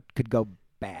 whatever could go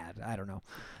bad. I don't know.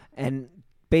 And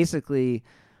basically,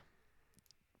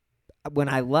 when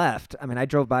I left, I mean, I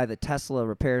drove by the Tesla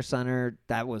repair center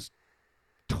that was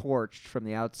torched from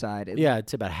the outside. Yeah,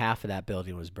 it's about half of that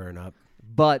building was burned up.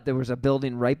 But there was a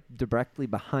building right directly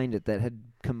behind it that had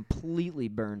completely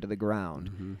burned to the ground.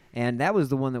 Mm-hmm. And that was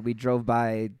the one that we drove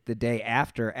by the day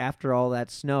after all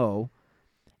that snow,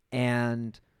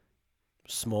 and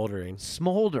smoldering.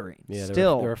 Yeah,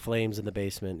 Still, there were flames in the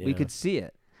basement. We could see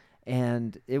it,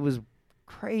 and it was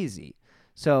crazy.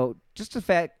 So just the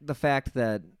fact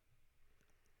that,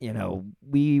 you know,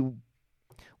 we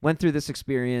went through this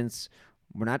experience.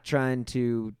 We're not trying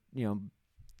to, you know,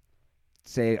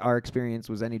 say our experience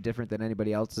was any different than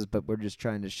anybody else's, but we're just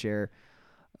trying to share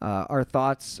our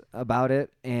thoughts about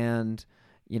it. And,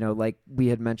 you know, like we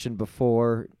had mentioned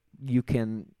before, you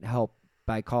can help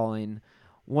by calling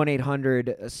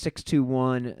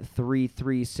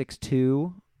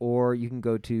 1-800-621-3362, or you can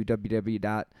go to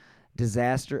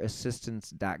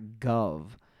www.disasterassistance.gov.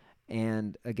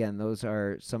 And again, those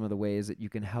are some of the ways that you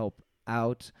can help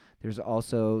out. There's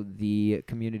also the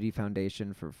Community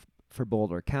Foundation for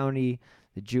Boulder County,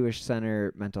 the Jewish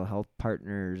Center, Mental Health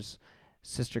Partners,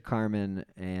 Sister Carmen,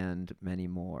 and many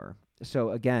more. So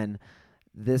again,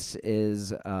 this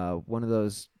is one of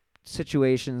those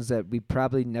situations that we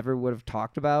probably never would have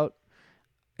talked about,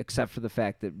 except for the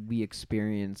fact that we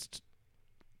experienced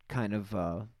kind of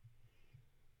a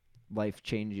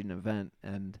life-changing event,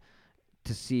 and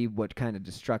to see what kind of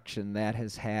destruction that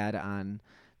has had on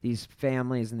these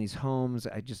families and these homes.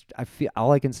 I feel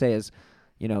all I can say is,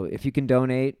 you know, if you can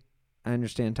donate, I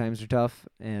understand times are tough,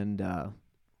 and but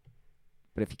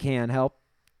if you can help,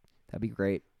 that'd be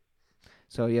great.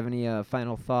 So, you have any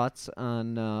final thoughts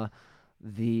on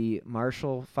the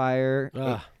Marshall fire?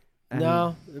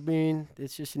 No, I mean,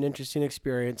 it's just an interesting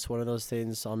experience. One of those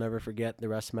things I'll never forget the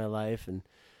rest of my life. And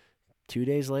 2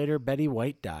 days later, Betty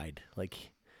White died.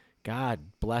 Like, God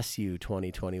bless you,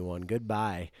 2021.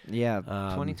 Goodbye. Yeah,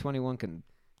 2021 can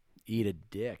eat a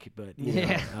dick, but you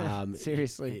know,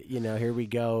 seriously, you know, here we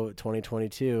go,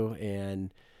 2022,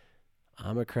 and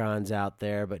Omicron's out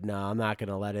there. But no, I'm not going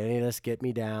to let any of this get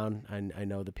me down. I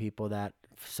know the people that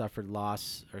suffered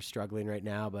loss are struggling right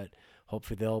now, but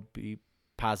hopefully they'll be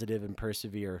positive and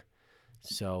persevere.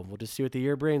 So we'll just see what the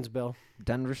year brings, Bill.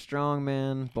 Denver strong,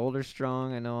 man. Boulder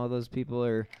strong. I know all those people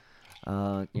are.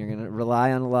 You're going to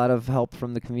rely on a lot of help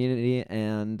from the community,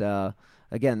 and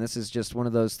again, this is just one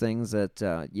of those things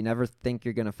that you never think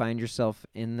you're going to find yourself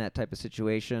in that type of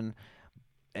situation.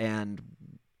 And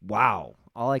wow,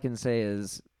 all I can say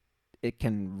is it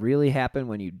can really happen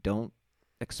when you don't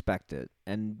expect it.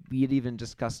 And we had even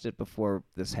discussed it before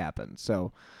this happened.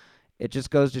 So it just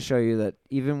goes to show you that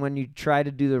even when you try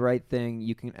to do the right thing,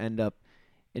 you can end up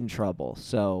in trouble.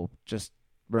 So just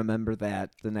remember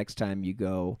that the next time you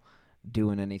go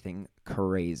doing anything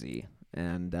crazy.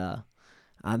 And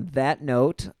on that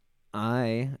note,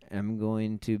 I am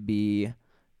going to be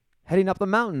heading up the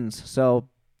mountains. So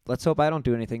let's hope I don't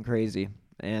do anything crazy.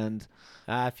 And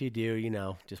if you do, you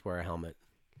know, just wear a helmet.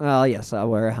 Well, yes, I'll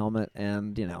wear a helmet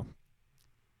and, you know,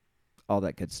 all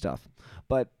that good stuff.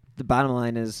 But the bottom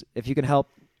line is, if you can help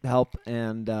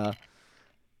and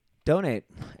donate.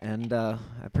 And I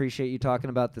appreciate you talking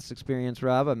about this experience,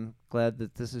 Rob. I'm glad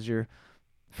that this is your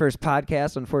first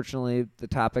podcast. Unfortunately, the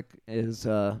topic is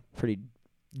pretty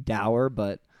dour,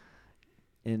 but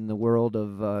in the world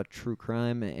of true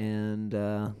crime and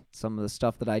some of the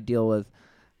stuff that I deal with,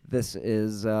 this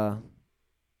is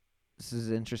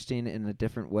interesting in a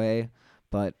different way.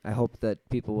 But I hope that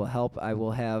people will help. I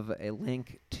will have a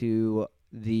link to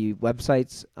the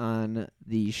websites on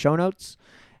the show notes.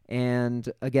 And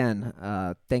again,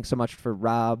 thanks so much for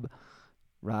Rob.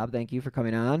 Rob, thank you for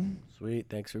coming on. Sweet.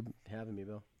 Thanks for having me,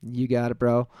 Bill. You got it,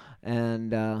 bro.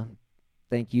 And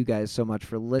thank you guys so much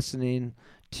for listening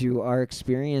to our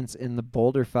experience in the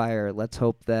Boulder fire. Let's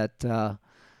hope that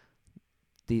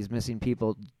these missing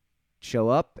people show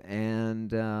up.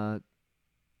 And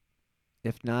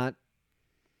if not,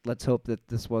 let's hope that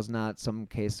this was not some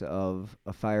case of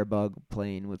a firebug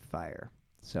playing with fire.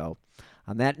 So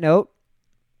on that note,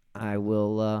 I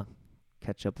will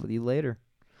catch up with you later.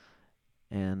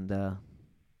 And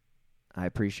I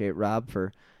appreciate Rob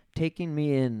for taking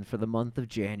me in for the month of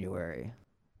January.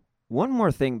 one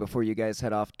more thing before you guys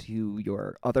head off to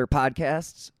your other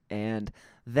podcasts, and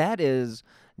that is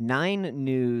 9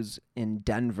 News in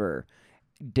Denver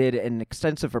did an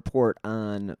extensive report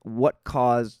on what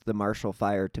caused the Marshall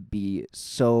Fire to be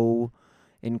so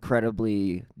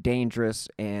incredibly dangerous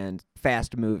and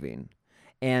fast-moving.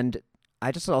 And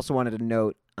I just also wanted to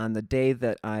note, on the day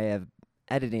that I am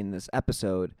editing this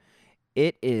episode,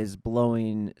 it is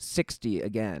blowing 60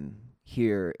 again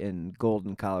here in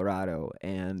Golden, Colorado.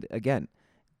 And again,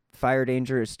 fire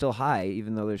danger is still high,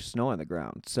 even though there's snow on the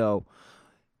ground. So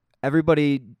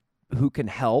everybody who can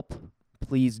help,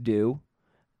 please do.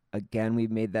 Again,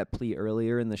 we've made that plea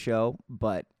earlier in the show,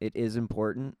 but it is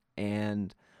important.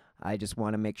 And I just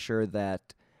want to make sure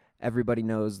that everybody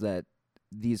knows that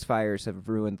these fires have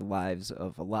ruined the lives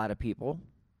of a lot of people,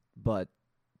 but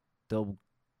they'll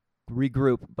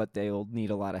regroup, but they'll need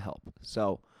a lot of help.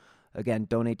 So, again,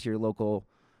 donate to your local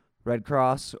Red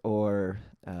Cross or,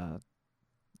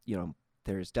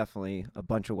 there's definitely a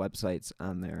bunch of websites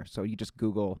on there. So you just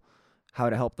Google how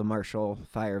to help the Marshall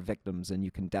Fire victims, and you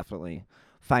can definitely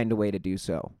find a way to do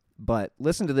so. But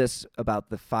listen to this about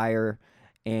the fire,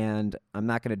 and I'm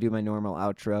not going to do my normal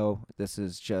outro. This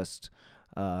is just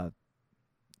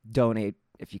donate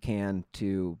if you can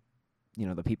to,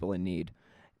 the people in need.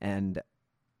 And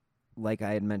like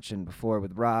I had mentioned before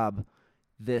with Rob,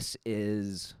 this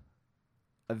is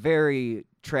a very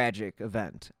tragic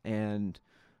event. And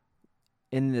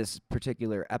in this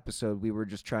particular episode, we were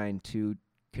just trying to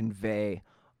convey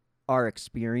our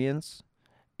experience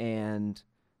and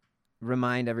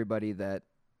remind everybody that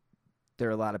there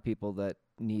are a lot of people that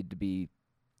need to be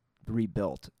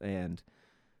rebuilt, and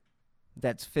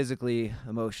that's physically,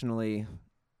 emotionally,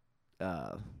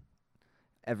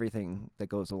 everything that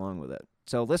goes along with it.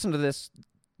 So listen to this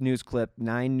news clip,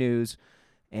 9 News,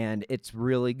 and it's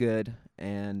really good,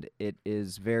 and it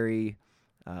is very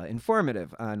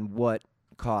informative on what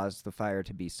caused the fire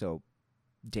to be so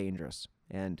dangerous,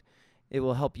 and it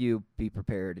will help you be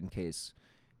prepared in case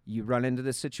you run into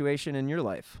this situation in your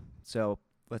life. So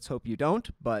let's hope you don't,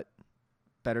 but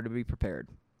better to be prepared.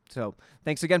 So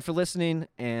thanks again for listening,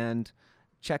 and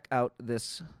check out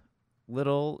this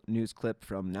little news clip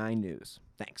from 9 News.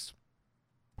 Thanks.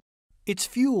 Its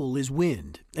fuel is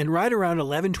wind, and right around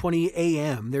 11:20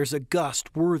 a.m., there's a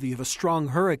gust worthy of a strong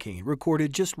hurricane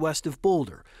recorded just west of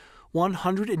Boulder,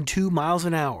 102 miles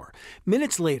an hour.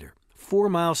 Minutes later, 4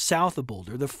 miles south of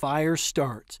Boulder, the fire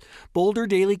starts. Boulder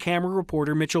Daily Camera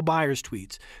reporter Mitchell Byers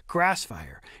tweets, "Grass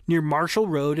fire near Marshall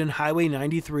Road and Highway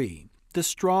 93. The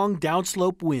strong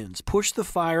downslope winds pushed the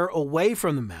fire away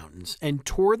from the mountains and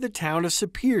toward the town of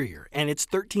Superior and its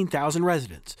 13,000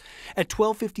 residents. At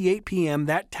 12:58 p.m.,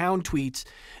 that town tweets,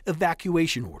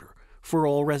 evacuation order for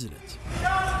all residents.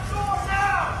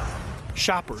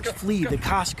 Shoppers flee the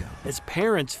Costco as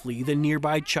parents flee the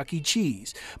nearby Chuck E.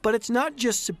 Cheese. But it's not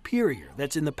just Superior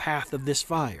that's in the path of this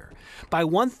fire. By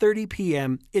 1:30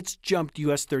 p.m., it's jumped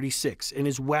US 36 and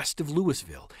is west of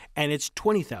Louisville and its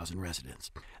 20,000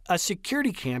 residents. A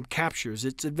security cam captures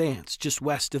its advance just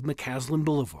west of McCaslin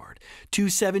Boulevard.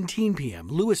 2:17 p.m.,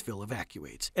 Louisville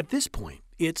evacuates. At this point,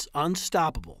 it's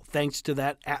unstoppable thanks to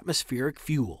that atmospheric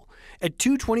fuel. At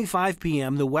 2:25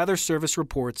 p.m., the Weather Service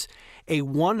reports a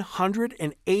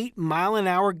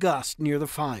 108-mile-an-hour gust near the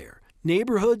fire.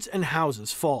 Neighborhoods and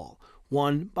houses fall,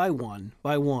 one by one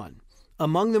by one.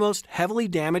 Among the most heavily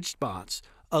damaged spots,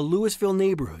 a Louisville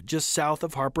neighborhood just south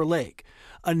of Harper Lake,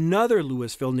 another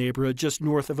Louisville neighborhood just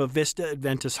north of Avista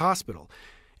Adventist Hospital,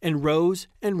 and rows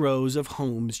of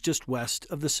homes just west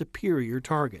of the Superior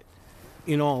Target.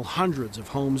 In all, hundreds of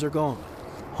homes are gone.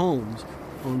 Homes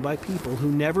owned by people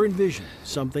who never envisioned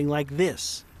something like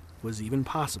this was even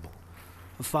possible.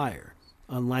 A fire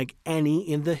unlike any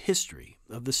in the history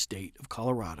of the state of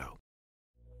Colorado.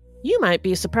 You might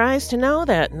be surprised to know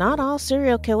that not all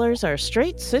serial killers are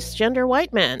straight, cisgender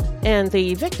white men, and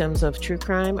the victims of true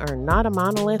crime are not a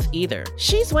monolith either.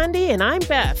 She's Wendy and I'm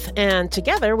Beth, and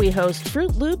together we host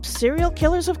Fruit Loops Serial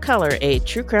Killers of Color, a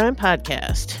true crime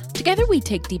podcast. Together we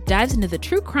take deep dives into the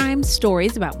true crime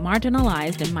stories about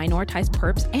marginalized and minoritized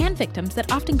perps and victims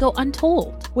that often go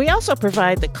untold. We also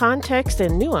provide the context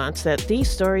and nuance that these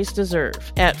stories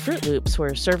deserve. At Fruit Loops,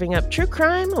 we're serving up true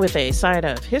crime with a side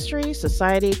of history,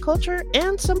 society, culture,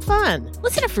 and some fun.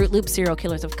 Listen to Fruit Loops Serial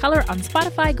Killers of Color on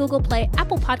Spotify, Google Play,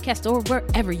 Apple Podcasts, or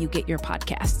wherever you get your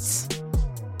podcasts.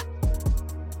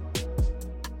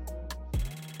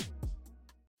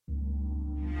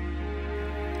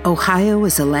 Ohio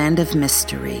is a land of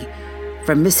mystery,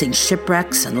 from missing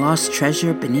shipwrecks and lost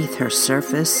treasure beneath her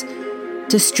surface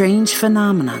to strange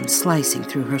phenomenon slicing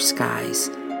through her skies.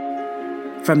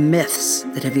 From myths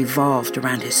that have evolved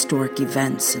around historic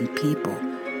events and people,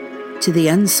 to the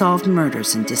unsolved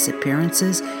murders and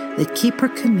disappearances that keep her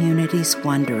communities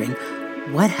wondering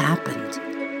what happened.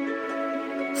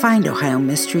 Find Ohio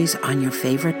Mysteries on your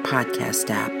favorite podcast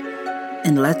app,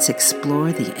 and let's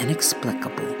explore the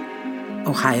inexplicable.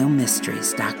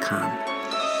 OhioMysteries.com.